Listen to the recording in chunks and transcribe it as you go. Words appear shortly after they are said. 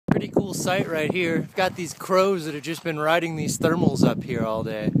Pretty cool sight right here. I've got these crows that have just been riding these thermals up here all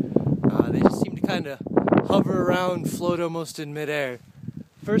day. They just seem to kind of hover around, float almost in midair.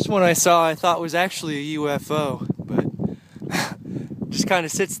 First one I saw I thought was actually a UFO, but just kind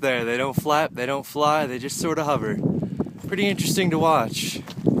of sits there. They don't flap, they don't fly, they just sort of hover. Pretty interesting to watch.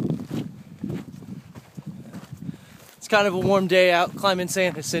 It's kind of a warm day out climbing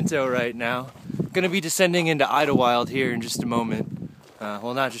San Jacinto right now. Going to be descending into Idlewild here in just a moment.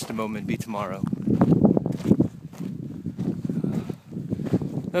 Well, not just a moment, be tomorrow.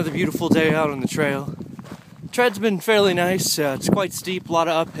 Another beautiful day out on the trail. Tread's been fairly nice. It's quite steep, a lot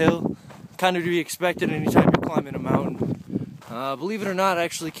of uphill. Kind of to be expected anytime you're climbing a mountain. Believe it or not, I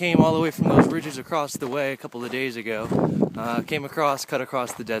actually came all the way from those ridges across the way a couple of days ago. Cut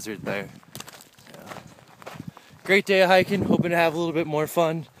across the desert there. Great day of hiking, hoping to have a little bit more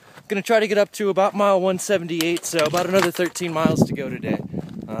fun. Gonna try to get up to about mile 178, so about another 13 miles to go today.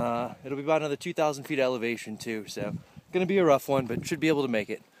 It'll be about another 2,000 feet elevation too, so gonna be a rough one, but should be able to make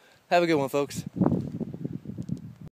it. Have a good one, folks.